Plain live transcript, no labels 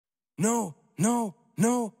no heroes.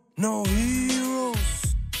 No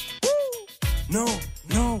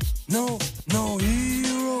heroes. No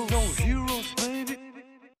heroes, baby.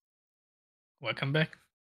 Welcome back.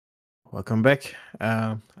 Welcome back.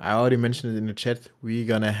 I already mentioned it in the chat. We're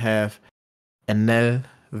gonna have ENEL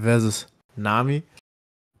versus NAMI.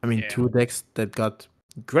 I mean, two decks that got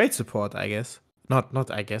great support, I guess. Not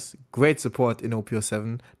I guess. Great support in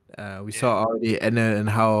OP07. We saw already ENEL and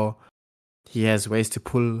how he has ways to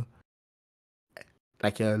pull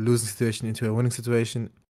like a losing situation into a winning situation.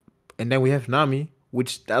 And then we have NAMI,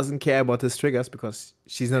 which doesn't care about his triggers because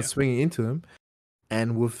she's not swinging into him.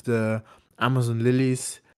 And with the Amazon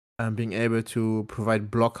Lilies being able to provide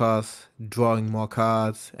blockers, drawing more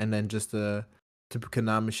cards, and then just the typical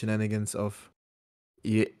NAMI shenanigans of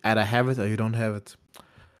you either have it or you don't have it.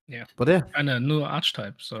 Yeah. But yeah. And a new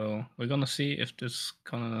archetype, so we're gonna see if this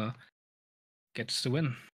kinda gets the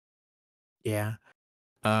win. Yeah.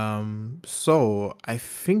 So I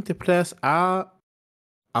think the players are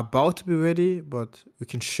about to be ready, but we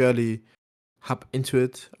can surely hop into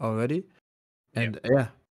it already. And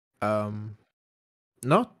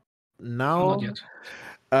not now. Not yet.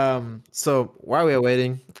 So while we are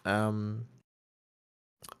waiting,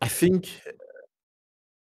 I think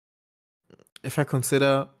if I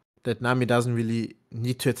consider that NAMI doesn't really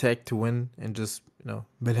need to attack to win and just,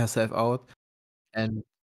 mill herself out, and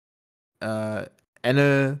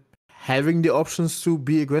Anna having the options to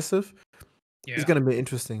be aggressive, it's gonna be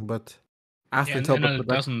interesting. But after and top Enel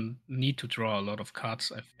doesn't need to draw a lot of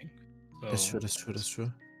cards, I think. So That's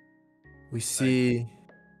true. We see.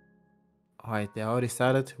 Alright, they already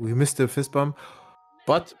started. We missed the fist bump,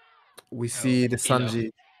 but we see the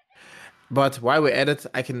Sanji. But while we're at it,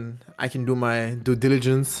 I can do my due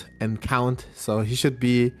diligence and count. So he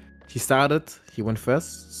started. He went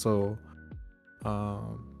first. So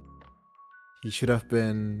he should have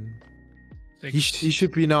been. He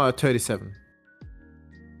should be now at 37.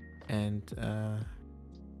 And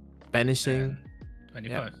banishing.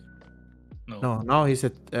 25. No, now he's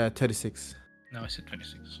at 36. Now he's at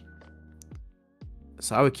 26.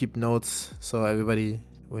 So I will keep notes so everybody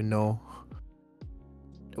will know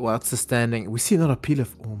what's the standing. We see another peel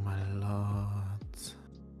of. Oh my lord!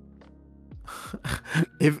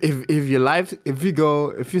 if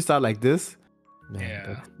you start like this,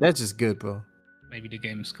 man, that's just good, bro. Maybe the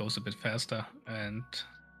game goes a bit faster and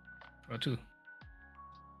draw 2.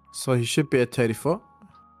 So he should be at 34,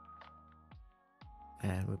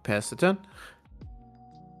 and we pass the turn.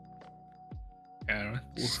 Yeah,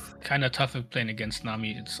 it's kind of tough playing against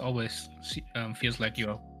NAMI. It's always feels like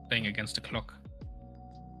you're playing against the clock.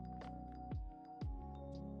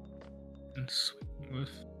 And swing with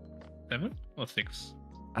 7 or 6?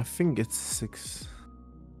 I think it's 6.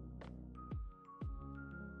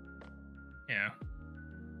 Yeah.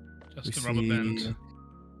 Just a rubber band.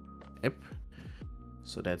 Yep.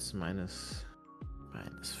 So that's minus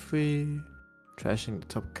 3. Trashing the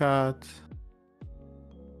top card.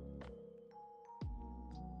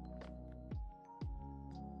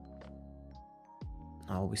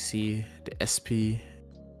 Now we see the SP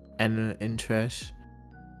and in trash.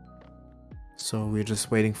 So we're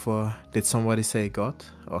just waiting for. Did somebody say God?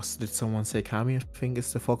 Or did someone say Kami? I think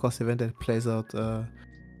it's the forecast event that plays out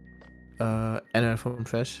NL from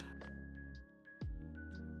trash.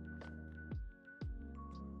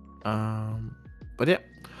 But yeah.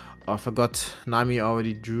 I forgot Nami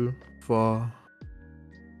already drew for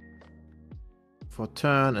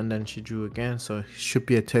turn, and then she drew again, so he should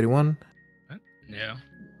be at 31. Yeah.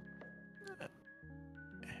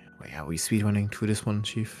 Wait, are we speedrunning through this one,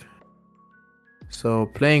 Chief? So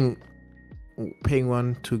paying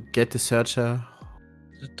 1 to get the searcher.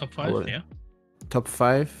 Is it top 5? Yeah. Top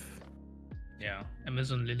 5. Yeah,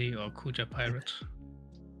 Amazon Lily or Kuja Pirate.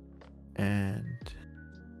 And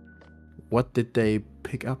what did they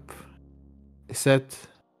pick up? Is that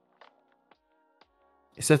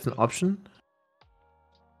an option?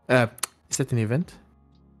 Is that an event?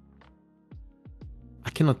 I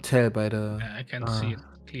cannot tell by the. I can't see it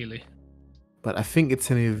clearly. But I think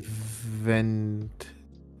it's an event.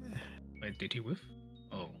 Wait, did he whiff?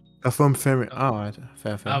 Oh. From Femi. Oh, right.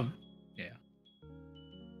 Fair. Yeah.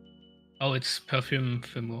 Oh, it's Perfume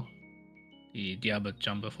Fimo. The Diablo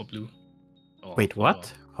jumper for blue. Wait,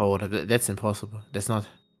 what? Oh, that's impossible. That's not.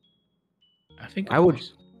 I think.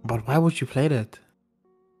 But why would you play that?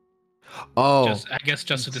 Oh. I guess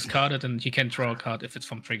just to discard it, and you can draw a card if it's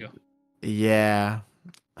from trigger. Yeah.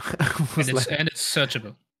 And it's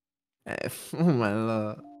searchable. Oh my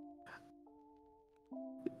lord.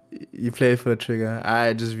 You play for the trigger.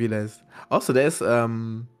 I just realized. Also, there's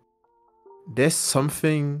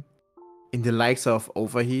something in the likes of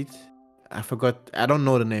Overheat I forgot. I don't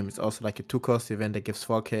know the name. It's also like a 2-cost event that gives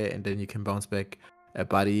 4k, and then you can bounce back a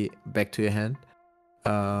body back to your hand.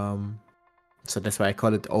 So that's why I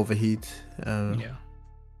call it overheat. Yeah.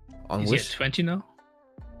 On Is he at Wish. 20 now?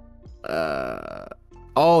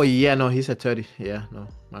 Oh yeah, no, he's at 30. Yeah, no,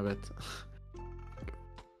 my bad.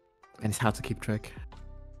 And it's hard to keep track.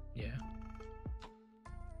 Yeah.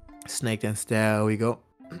 Snake dance. There we go.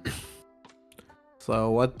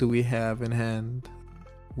 So what do we have in hand?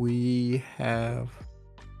 We have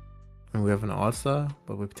an all-star,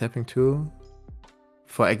 but we're tapping 2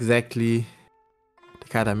 for exactly the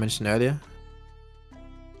card I mentioned earlier.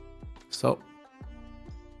 So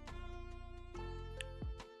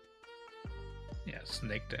Yeah,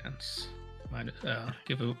 Snake Dance.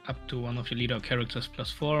 Give up to one of your leader characters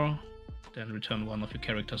 +4, then return one of your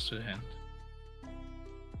characters to the hand.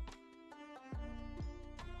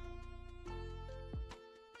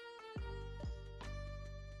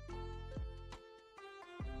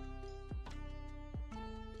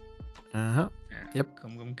 Yep.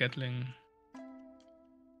 Come Gatling.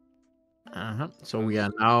 So we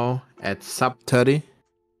are now at sub 30.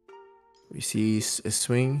 We see a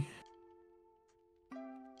swing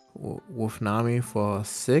with Nami for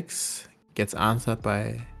 6. Gets answered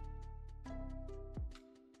by.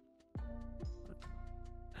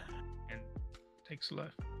 And takes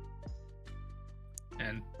life.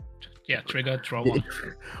 And yeah, trigger, draw 1.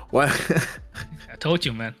 What? I told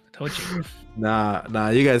you, man. I told you. Nah,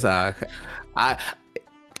 you guys are.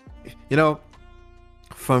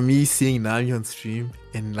 For me, seeing Nami on stream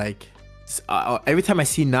and like every time I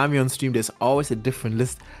see Nami on stream, there's always a different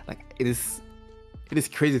list. Like it is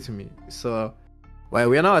crazy to me. So, well,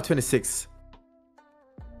 we are now at 26.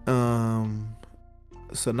 So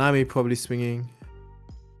Nami probably swinging.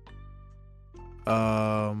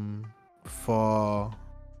 For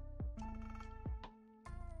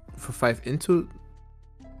 5 into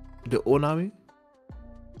the Onami.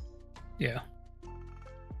 Yeah.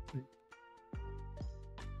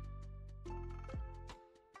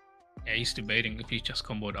 Yeah, he's debating if he just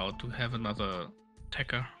comboed out to have another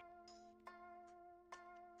attacker.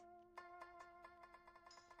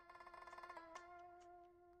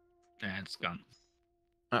 Yeah, it's gone.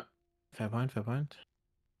 Fair point.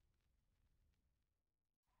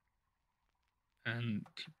 And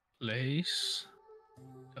he plays.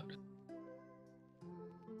 Got it.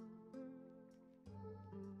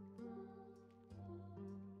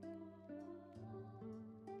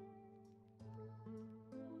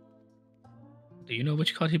 Do you know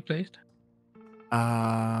which card he played?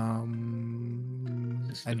 I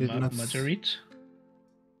did not. Marguerite?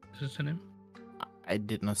 Is it the name? I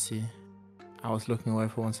did not see. I was looking away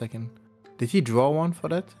for 1 second. Did he draw one for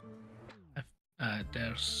that?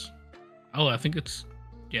 There's. Oh, I think it's.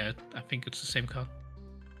 Yeah, I think it's the same card.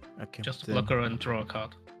 Okay. Just a blocker and draw a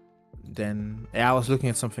card. Then I was looking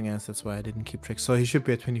at something else. That's why I didn't keep track. So he should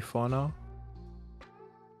be at 24 now.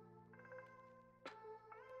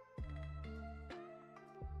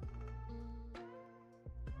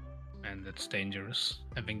 And that's dangerous,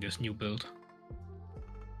 having this new build.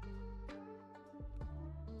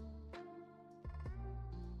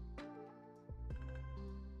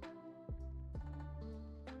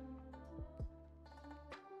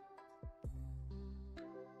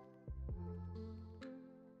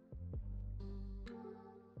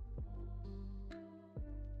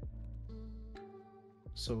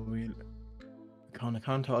 So we'll count a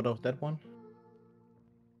counter out of that one.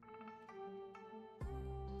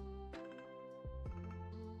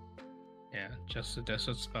 Yeah, just a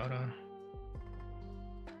desert spouter.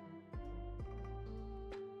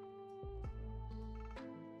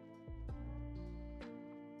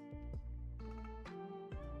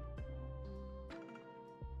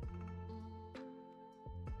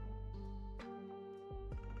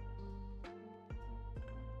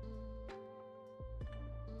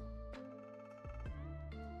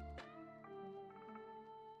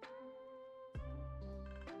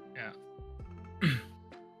 Yeah.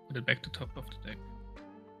 Put it back to top of the deck.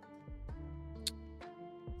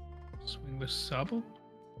 Swing with Sabo?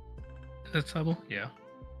 Is that Sabo? Yeah.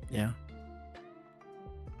 Yeah.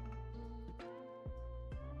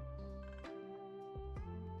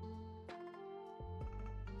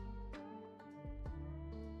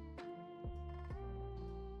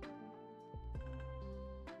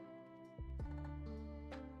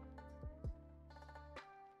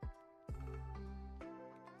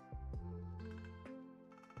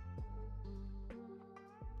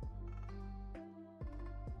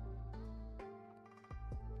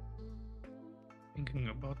 Thinking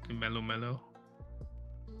about the mellow.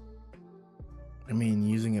 I mean,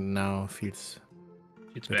 using it now feels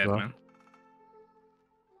It's bit bad, rough. man.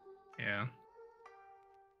 Yeah.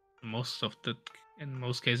 In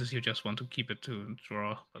most cases, you just want to keep it to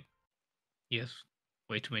draw, but he has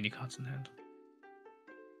way too many cards in hand.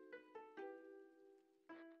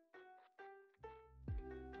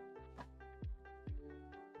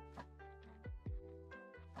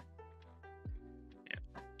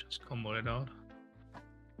 Yeah, just combo it out.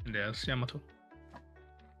 And there's Yamato.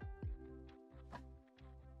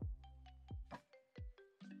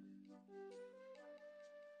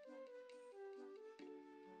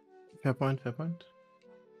 Fair point, fair point.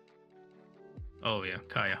 Oh yeah,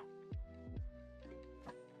 Kaya.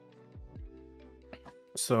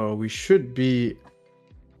 So we should be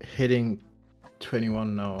hitting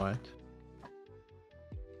 21 now, right?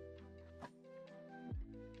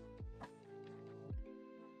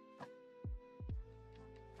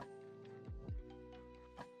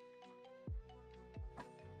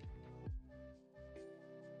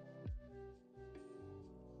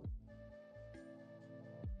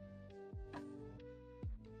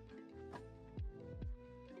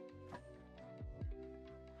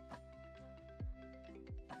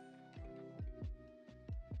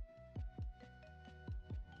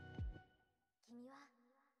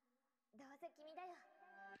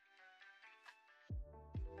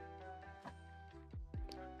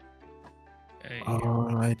 Hey. All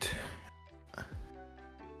right.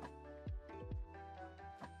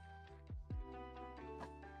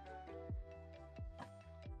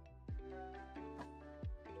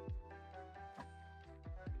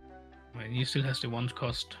 I mean, he still has the one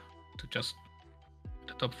cost to just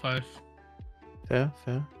the top 5. Fair,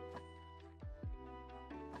 fair.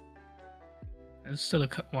 It's still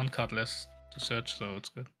one card less to search, so it's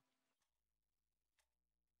good.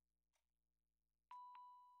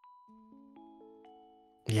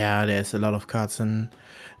 Yeah, there's a lot of cards in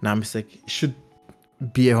NAMI's deck. Should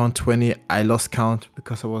be around 20. I lost count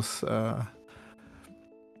because I was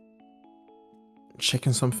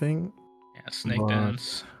checking something. Yeah, Snake But-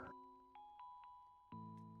 Dance.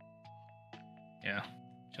 Yeah,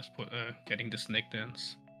 just getting the Snake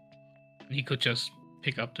Dance. He could just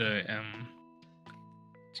pick up the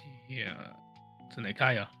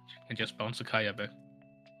Kaya and just bounce the Kaya back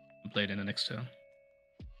and play it in the next turn.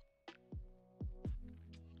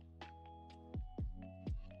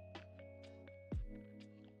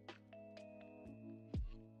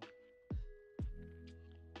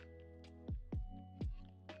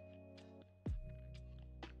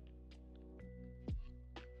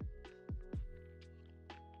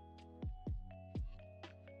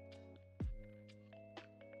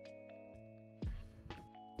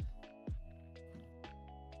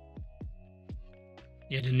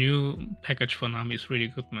 Yeah, the new package for Nami is really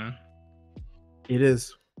good, man. It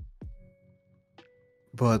is.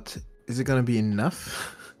 But is it gonna be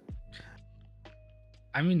enough?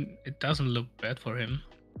 I mean, it doesn't look bad for him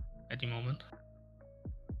at the moment.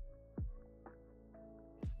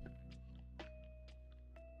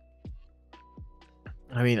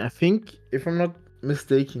 I mean, I think, if I'm not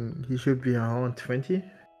mistaken, he should be around 20.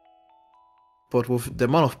 But with the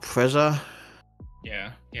amount of pressure,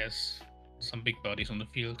 Yeah, yes, some big bodies on the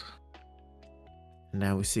field.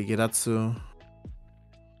 now we see Geratsu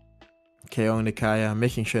KOing the Kaya,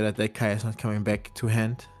 making sure that that Kaya is not coming back to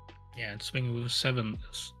hand. Yeah, and swinging with 7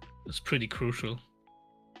 is pretty crucial.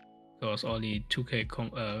 Because all the 2k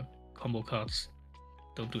combo cards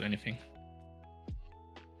don't do anything.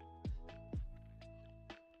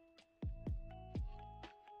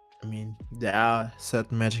 I mean, there are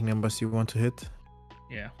certain magic numbers you want to hit,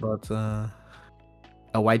 Yeah, but a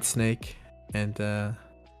white snake and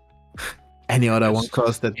any other one Just-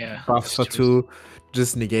 cost that yeah, buffs for it's true. 2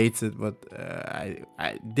 just negates it. But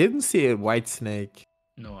I didn't see a white snake.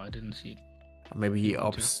 No, I didn't see it. Maybe he Me too.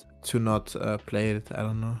 opts to not play it. I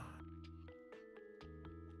don't know.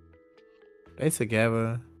 Plays a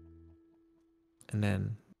gather. And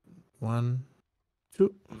then 1,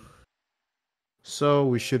 2. So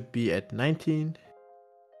we should be at 19.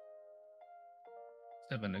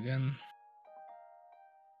 7 again.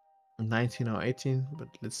 19 or 18, but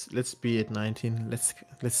let's be at 19. Let's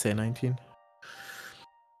say 19.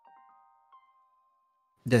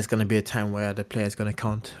 There's gonna be a time where the player is gonna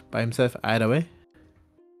count by himself either way.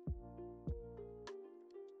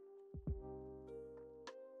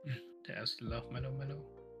 There's Love Mellow Mellow.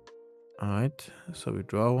 Alright, so we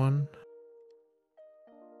draw 1.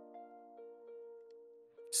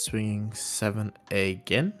 Swinging 7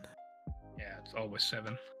 again. Yeah, it's always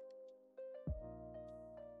 7.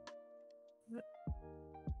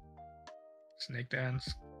 Snake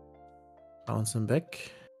Dance. Bouncing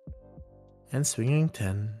back. And swinging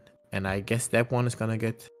 10. And I guess that one is gonna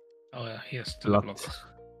get Oh yeah, he has still blocked. blockers.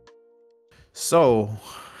 So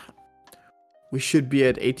we should be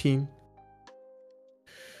at 18.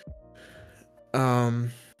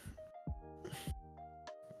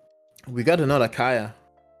 We got another Kaya,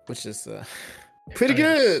 which is pretty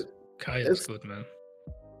good. Kaya is good, man.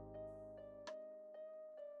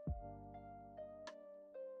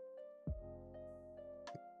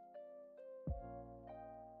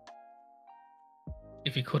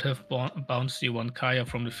 If he could have bounced you one Kaya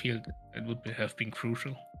from the field, it would have been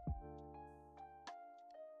crucial.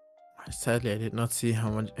 Sadly, I did not see how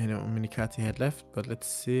many cards he had left, but let's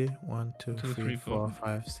see. 1, 2, 3, 4,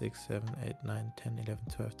 5, 6, 7, 8, 9, 10, 11,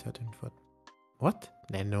 12, 13, 14. What?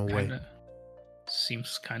 No way.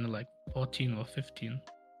 Seems kind of like 14 or 15.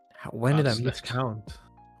 When did I miscount?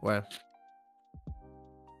 Well,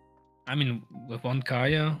 I mean, with one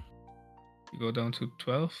Kaya, you go down to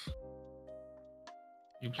 12.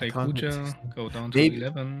 You play Kuja, go down to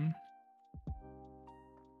 11.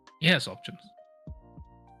 He has options.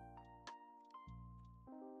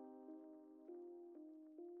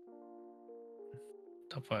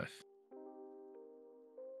 Top 5.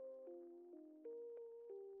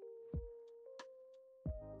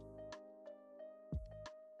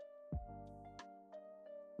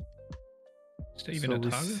 Is there even a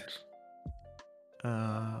target?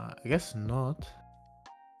 I guess not.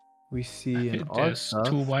 We see there's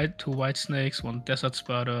two white snakes, one desert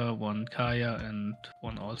spider, one Kaya, and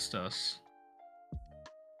one all stars.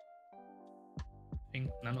 I think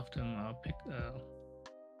none of them are picked.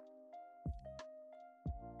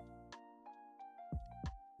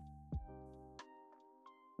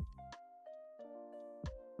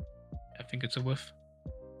 I think it's a whiff.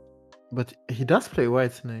 But he does play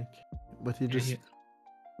white snake, but he just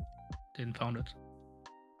didn't found it.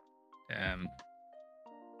 Yeah.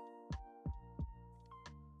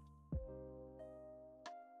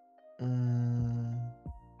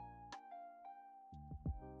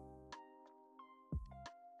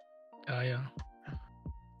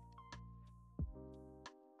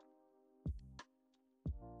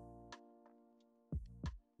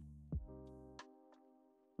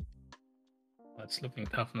 It's looking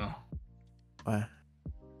tough now. Why?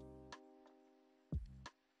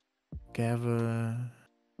 Gather.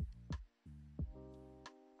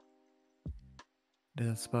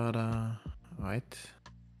 Desert spider, right?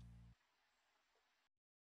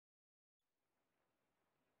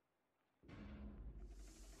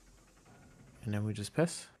 And then we just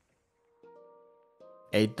pass.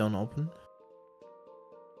 8 don't open.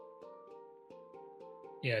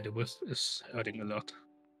 Yeah, the whiff is hurting a lot.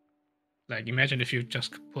 Like, imagine if you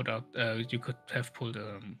just put out, you could have pulled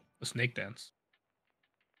a snake dance.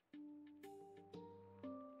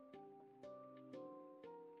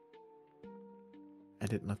 I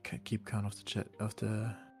did not keep count of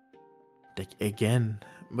the deck again,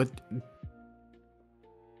 but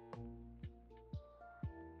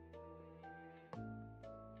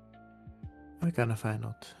we're gonna find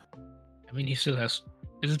out. I mean, he still has.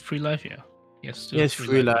 Is it free life? Yeah. Yes. Yes,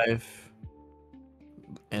 free life.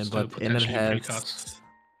 And still but ENEL has. cards.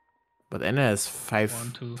 But ENEL has 5.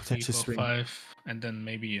 1, 2, 3, 4, 5, and then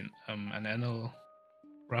maybe an ENEL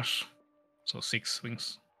rush, so 6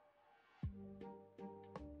 swings.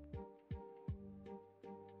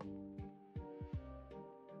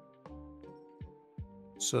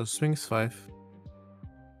 So swings 5.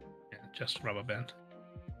 Yeah, just rubber band.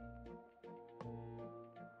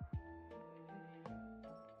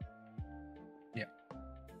 Yeah.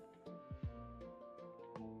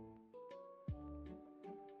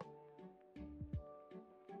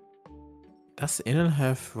 Does ENEL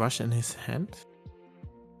have rush in his hand?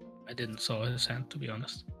 I didn't saw his hand, to be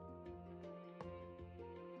honest.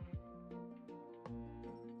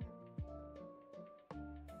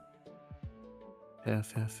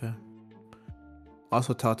 Fair.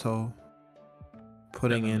 Also, Tato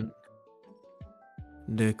putting in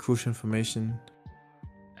the crucial information.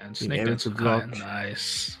 And snake dance, block.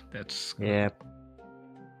 Nice. That's good. Yeah.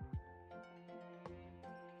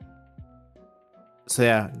 So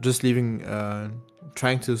yeah, just leaving,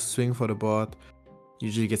 trying to swing for the board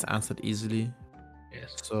usually gets answered easily.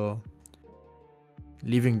 Yes. So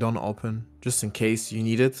leaving Dawn open just in case you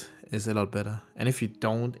need it is a lot better. And if you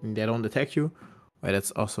don't and they don't attack you, well,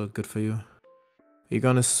 that's also good for you. You're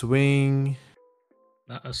gonna swing.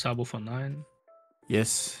 A Sabo for 9.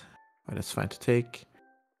 Yes, well, that's fine to take.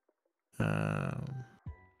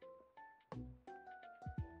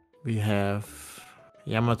 We have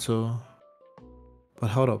Yamato,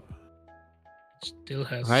 but hold up. Still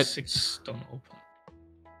has 6 don't open.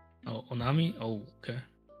 Oh, NAMI? Oh, okay.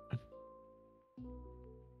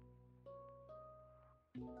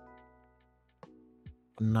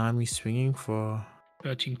 Nami swinging for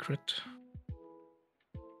 13 crit.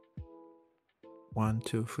 1,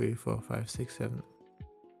 2, 3, 4, 5, 6, 7.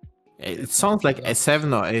 It That's sounds like not a enough.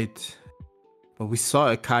 7 or 8. But we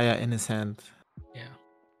saw a Kaya in his hand. Yeah.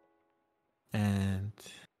 And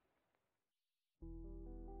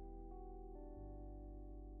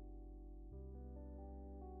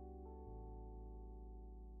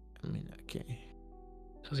I mean, okay.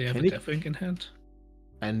 Does he have Can a he- Death Wing in hand?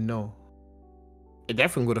 And no. It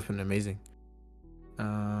definitely would have been amazing.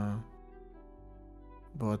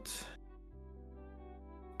 But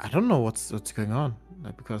I don't know what's going on.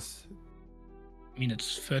 Like, because I mean,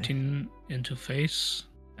 it's 13 into face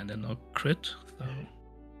and then no crit. So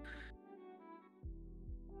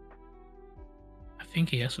I think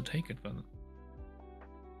he has to take it, but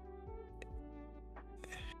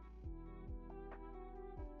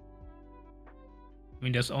I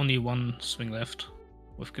mean, there's only one swing left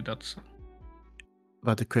with Gedatsu.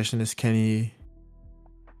 but the question is, can he?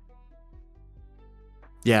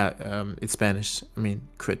 Yeah, it's Spanish. I mean,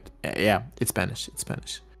 crit. Yeah, it's Spanish. It's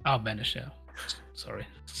Spanish. Ah, banish, yeah. Sorry.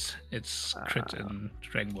 It's crit in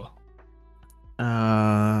Dragon Ball.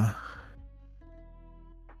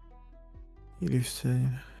 He leaves.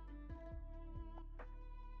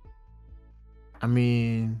 I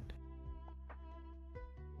mean,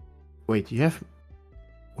 wait. You have.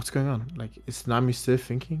 What's going on? Like, is Nami still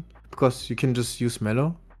thinking? Because you can just use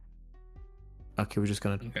Mellow. Okay, we're just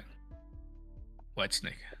gonna. Okay. White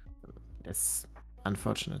Snake. That's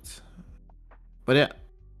unfortunate. But yeah.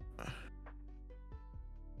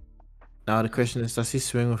 Now the question is, does he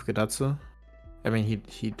swing with Gedatsu? I mean,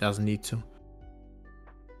 he doesn't need to.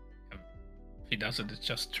 If he does it, it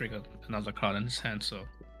just triggered another card in his hand, so.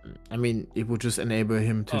 I mean, it would just enable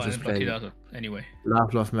him to just but he play does it anyway.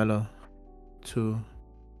 Love Mellow to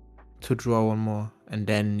draw one more, and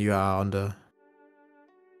then you are on the.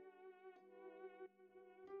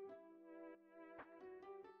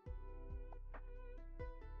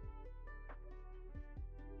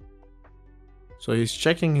 So he's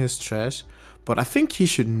checking his trash, but I think he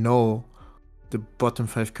should know the bottom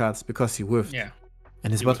 5 cards because he whiffed. Yeah.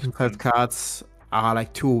 And his He bottom whiffed 5 and- cards are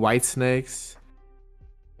like 2 white snakes.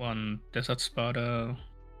 One Desert Sparta.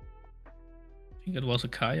 I think it was a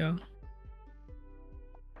Kaya.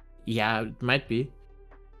 Yeah, it might be.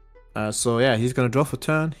 So yeah, he's gonna draw for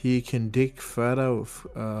turn. He can dig further with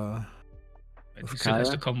He With still has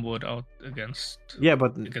Kaya? to combo it out against. yeah,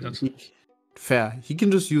 but Okay, that's- fair. He can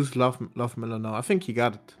just use Love Mellow now. I think he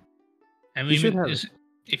got it. I He should mean, have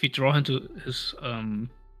if you draw into his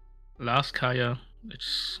last Kaya,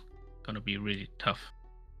 it's gonna be really tough.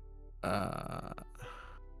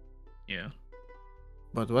 Yeah.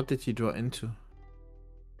 But what did he draw into?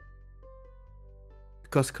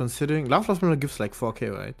 Because considering Love Mellow gives like 4k,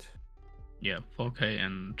 right? Yeah, 4k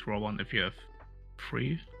and draw one if you have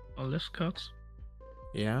 3 or less cards.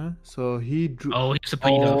 Yeah. So he drew. Oh, it's a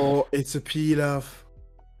Pilaf. Oh, it's a Pilaf.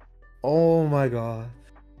 Oh my god.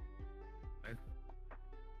 Right.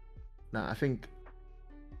 Nah, I think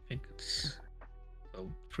I think it's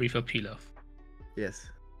 3 for Pilaf. yes.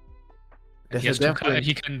 And he has 2 Kaya.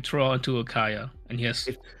 He can draw into a Kaya, and he has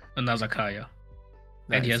another Kaya,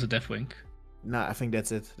 and he has a Death Wing. Nah, I think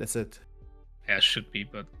that's it. That's it. Yeah, it should be,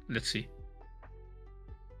 but let's see.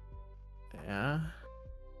 Yeah.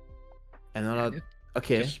 Another.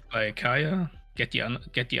 Okay. Just play Kaya, get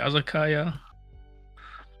the other Kaya.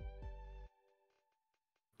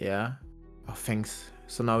 Yeah. Oh, thanks.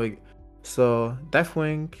 So now so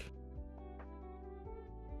Deathwing.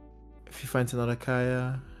 If he finds another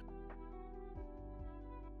Kaya.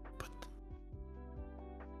 But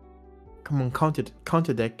come on,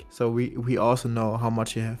 counter deck. So we also know how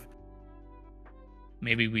much you have.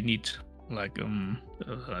 Maybe we need like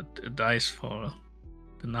a dice for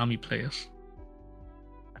the Nami players.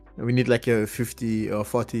 We need like a 50 or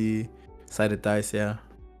 40 sided dice, yeah.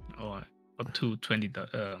 Or 2 20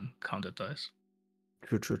 counter dice.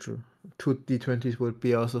 True. 2 D20s would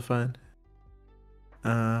be also fine.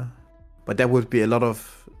 But that would be a lot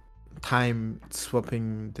of time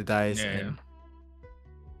swapping the dice. Yeah.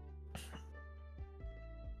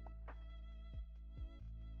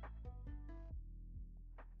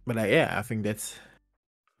 But like, yeah, I think that's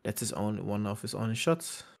his own one of his only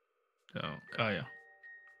shots. So Kaya.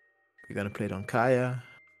 We're gonna play it on Kaya.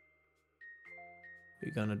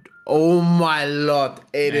 We're gonna. Oh my lord!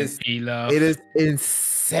 It is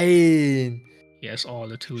insane. He has all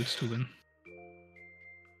the tools to win.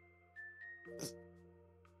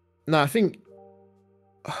 No, I think.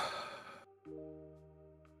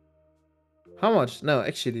 How much? No,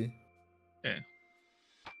 actually. Yeah.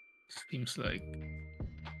 Seems like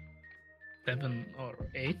 7 or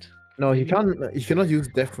 8. No, he maybe? can't. He cannot use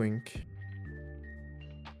Deathwing.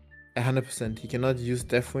 100%. He cannot use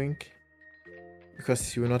Deathwing because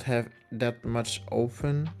he will not have that much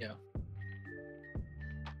open. Yeah.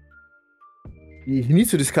 He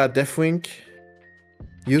needs to discard Deathwing.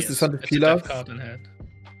 Use the Yes, Sun to it's a peel death off. card in hand.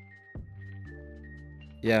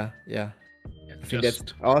 Yeah. Yeah, I think that's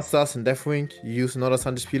All Stars and Deathwing. You use another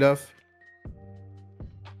Sun to peel off.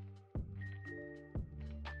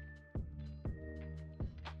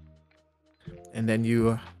 And then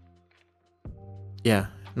you. Yeah,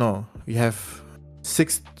 no. You have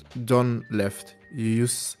 6 Dawn left. You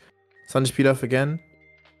use Sun to peel off again.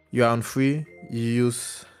 You are on 3. You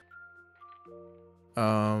use.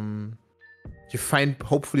 You find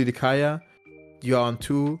hopefully the Kaya. You are on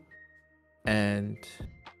 2. And.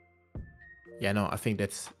 Yeah, no, I think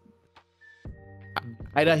that's.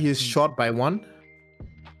 Either he is short by 1.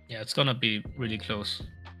 Yeah, it's gonna be really close.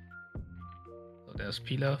 So there's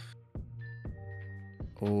Pilaf.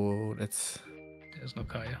 Oh, that's. There's no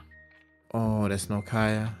Kaya. Oh, there's no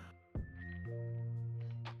Kaya.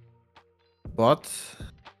 But.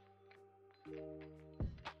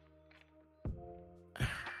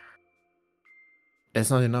 That's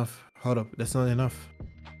not enough. Hold up, that's not enough.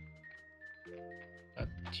 But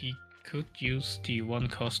he could use the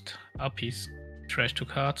 1-cost piece, trash 2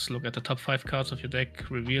 cards, look at the top 5 cards of your deck,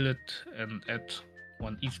 reveal it, and add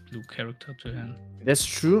 1 East blue character to hand. That's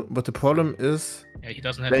true, but the problem is. Yeah, he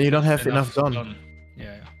doesn't have. Then you don't have enough done.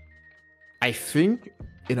 Yeah. I think,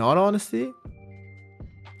 in all honesty,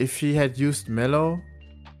 if he had used Mellow,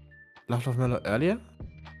 Love Mellow earlier,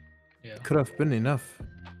 Yeah. it could have been enough.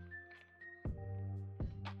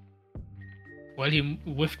 Well, he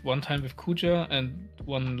whiffed one time with Kuja, and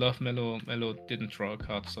one Love Mellow. Mellow didn't draw a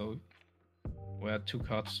card, so were 2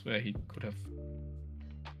 cards where he could have.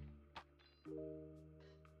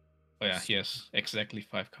 Oh yeah, he has exactly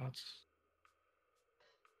 5 cards.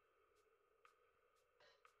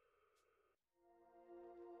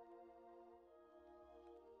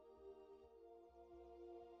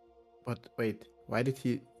 But wait, why did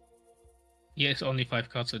he? He has only 5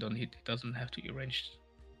 cards, so he doesn't have to arrange.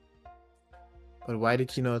 But why did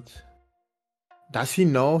he not? Does he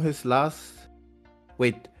know his last?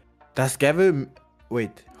 Wait, does Gavel?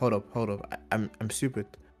 Wait, hold up. I'm stupid.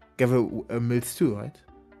 Gavel mills too, right?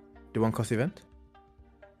 The 1-cost event.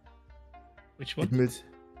 Which one? It mills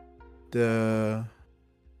the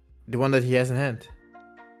one that he has in hand.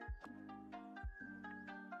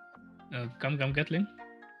 Gum Gatling?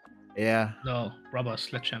 Yeah. No, Rubber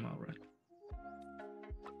Sledgehammer, right?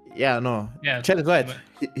 Yeah, no. Yeah. Chad is right.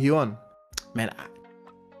 He won. Man,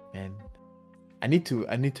 I need to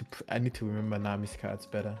remember Nami's cards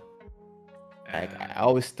better. Like I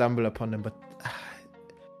always stumble upon them, but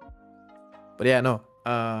yeah, no.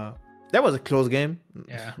 That was a close game.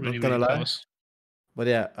 Yeah, not really, gonna really lie. close. But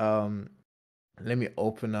yeah, let me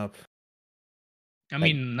open up. I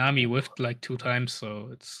mean, Nami whiffed like 2 times, so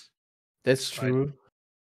it's. That's true.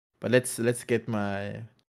 But let's get my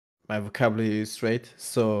vocabulary straight.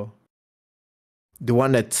 So the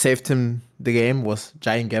one that saved him the game was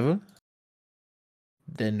Giant Gavel.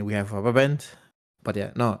 Then we have Rubber Band. But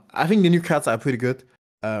yeah, no, I think the new cards are pretty good.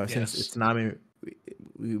 Since it's Nami,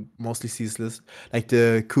 we mostly see this list. Like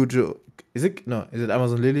the Kujo, is it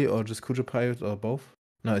Amazon Lily or just Kujo Pirate or both?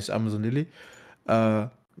 No, it's Amazon Lily.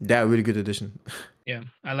 They're a really good addition. Yeah,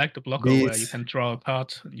 I like the blocker where you can draw a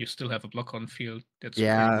card and you still have a blocker on field. That's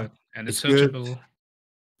pretty good. And it's searchable.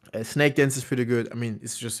 Snake Dance is pretty good. I mean,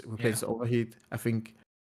 it's just replaces Overheat. I think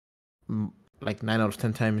like 9 out of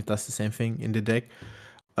 10 times it does the same thing in the deck.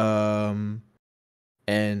 And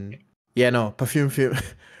yeah, no, Perfume Film,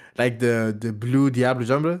 like the blue Diablo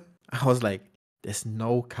Jumble, I was like, there's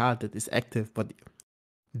no card that is active, but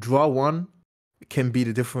draw 1 can be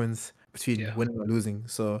the difference between winning or losing.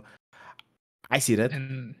 So I see that.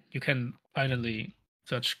 And you can finally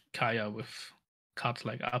search Kaya with cards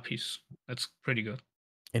like Arpies. That's pretty good.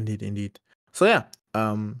 Indeed. So yeah,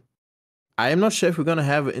 I am not sure if we're gonna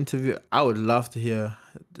have an interview. I would love to hear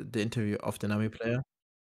the interview of the NAMI player.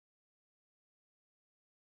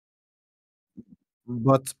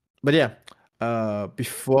 But yeah,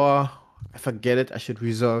 before I forget it, I should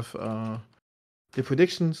resolve the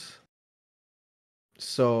predictions.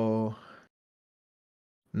 So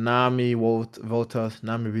NAMI voters,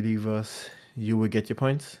 NAMI believers, you will get your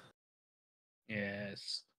points.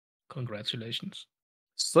 Yes. Congratulations.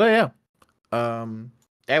 So yeah,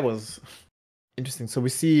 that was interesting. So we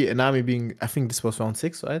see NAMI being, I think this was round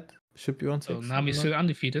 6, right? Should be round 6. So NAMI is still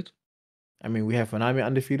undefeated. I mean, we have NAMI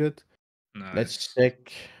undefeated. Nice. Let's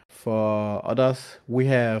check for others. We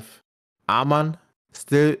have Arman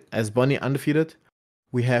still as Bonnie undefeated.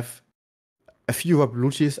 We have a few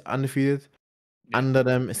Wapluchis undefeated. Yeah. Under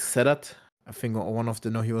them is Sedat, I think one of the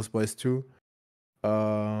noHEROES boys too.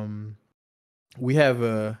 We have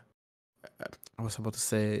I was about to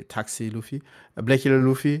say Taxi Luffy, a Black Yellow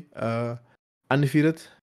Luffy, undefeated.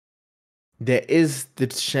 There is the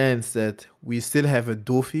chance that we still have a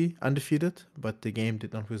Dofi undefeated, but the game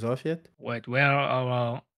did not resolve yet. Wait, where are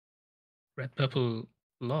our red purple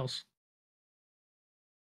laws?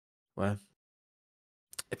 Well,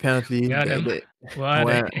 apparently Where are them? Where are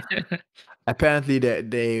well, they? apparently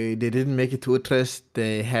they didn't make it to Utrecht.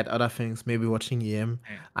 They had other things, maybe watching EM.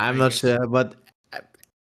 Yeah, I'm I not guess. sure, but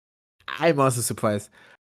I'm also surprised.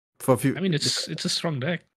 For I mean, it's a strong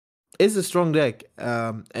deck. It's a strong deck,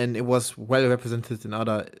 and it was well represented in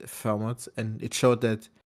other formats, and it showed that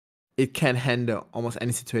it can handle almost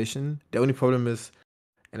any situation. The only problem is,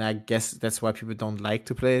 and I guess that's why people don't like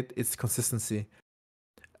to play it, it's consistency.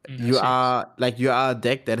 You are a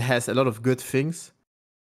deck that has a lot of good things,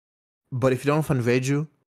 but if you don't find Reiju,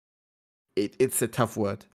 it's a tough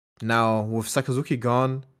word. Now with Sakazuki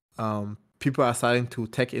gone, people are starting to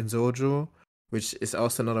tech in Zojo, which is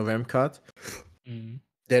also not a RAM card.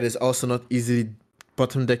 That is also not easily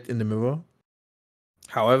bottom decked in the mirror.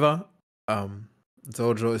 However,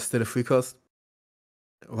 Zojo is still a free cost.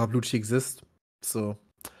 Wapluchi exists, so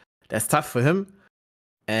that's tough for him.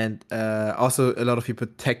 And also a lot of people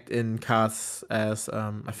tagged in cards as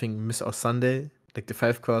I think Miss or Sunday, like the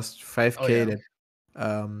 5 cost 5k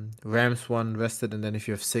that Rams one rested, and then if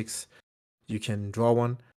you have 6, you can draw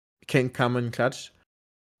one. It can come in clutch.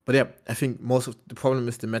 But yeah, I think most of the problem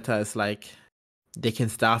is the meta is like they can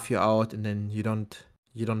starve you out, and then you don't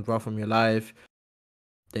draw from your life.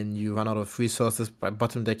 Then you run out of resources by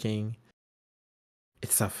bottom decking.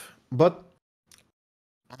 It's tough. But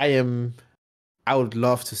I would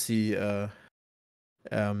love to see the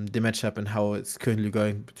matchup and how it's currently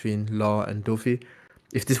going between Law and Dofi.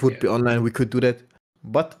 If this would be online, we could do that.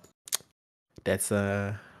 But that's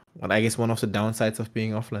I guess one of the downsides of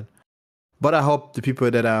being offline. But I hope the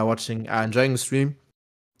people that are watching are enjoying the stream.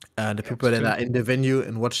 The people that are in the venue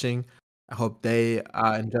and watching, I hope they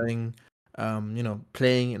are enjoying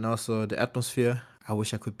playing and also the atmosphere. I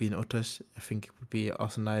wish I could be in Utrecht. I think it would be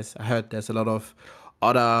also nice. I heard there's a lot of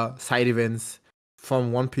other side events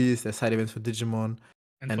from One Piece, there's side events for Digimon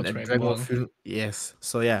and Dragonball. Yes.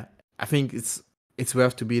 So yeah, I think it's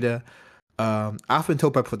worth to be there. After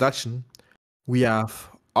Topa production, we are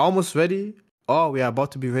almost ready, or we are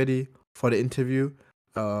about to be ready for the interview.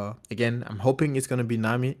 Again, I'm hoping it's gonna be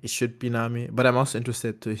NAMI. It should be NAMI, but I'm also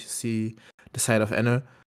interested to see the side of ENEL.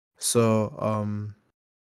 So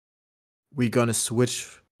we're gonna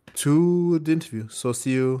switch to the interview. So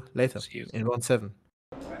see you later in round 7.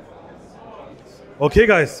 Okay,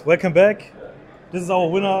 guys, welcome back. This is our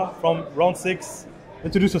winner from round 6.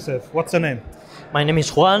 Introduce yourself. What's your name? My name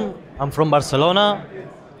is Juan. I'm from Barcelona.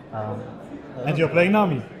 And you're playing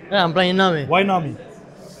NAMI? Yeah, I'm playing NAMI. Why NAMI?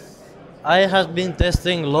 I have been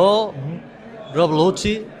testing Law, Rob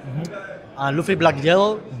Lucci, and Luffy Black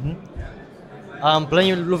Yellow. I'm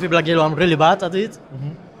playing Luffy Black Yellow. I'm really bad at it.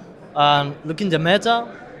 And looking the meta,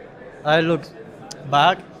 I looked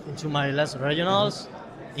back into my last regionals.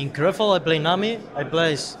 In Krefeld, I play NAMI. I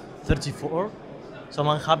placed 34, so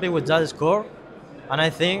I'm happy with that score. And I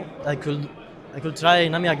think I could try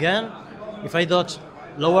NAMI again. If I dodge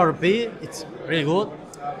lower P, it's really good.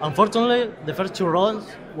 Unfortunately, the first 2 rounds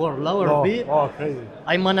were lower P. Oh, crazy.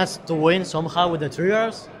 I managed to win somehow with the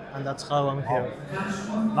triggers, and that's how I'm here.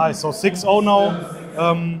 Nice, so 6-0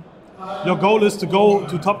 now. Your goal is to go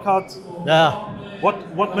to top card. Yeah.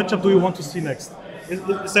 What matchup do you want to see next?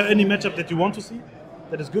 Is there any matchup that you want to see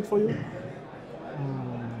that is good for you?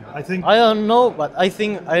 I don't know, but I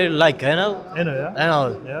think I like ENEL. ENEL, yeah?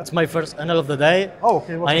 ENEL. Yeah. It's my first ENEL of the day. Oh,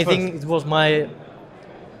 okay. And I think it was my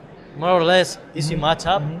more or less easy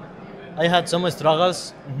matchup. I had some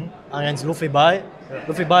struggles against Luffy Bai. Yeah.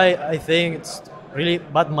 Luffy Bai, I think it's really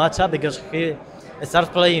bad matchup because he starts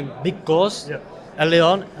playing big cost early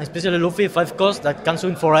on, especially Luffy 5 cost that can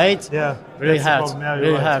swing for 8. Yeah, really hurts. Yeah,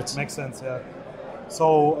 really right. hurts. Makes sense. Yeah.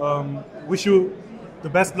 So wish you the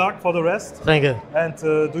best luck for the rest. Thank you. And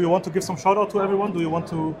do you want to give some shout out to everyone? Do you want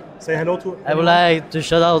to say hello to everyone? I would like to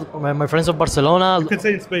shout out my friends of Barcelona. You can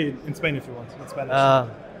say in Spain if you want, in Spanish.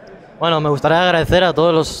 Bueno, me gustaría agradecer a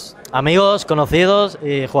todos los amigos, conocidos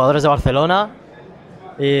y jugadores de Barcelona.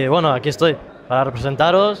 Y bueno, aquí estoy para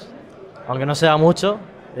representaros, aunque no sea mucho.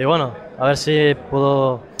 Y bueno, a ver si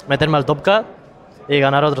puedo meterme al Top Cut y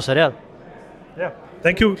ganar otro serial. Yeah,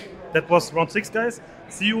 thank you. That was round 6, guys.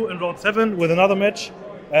 See you in round 7 with another match.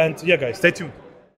 And yeah, guys, stay tuned.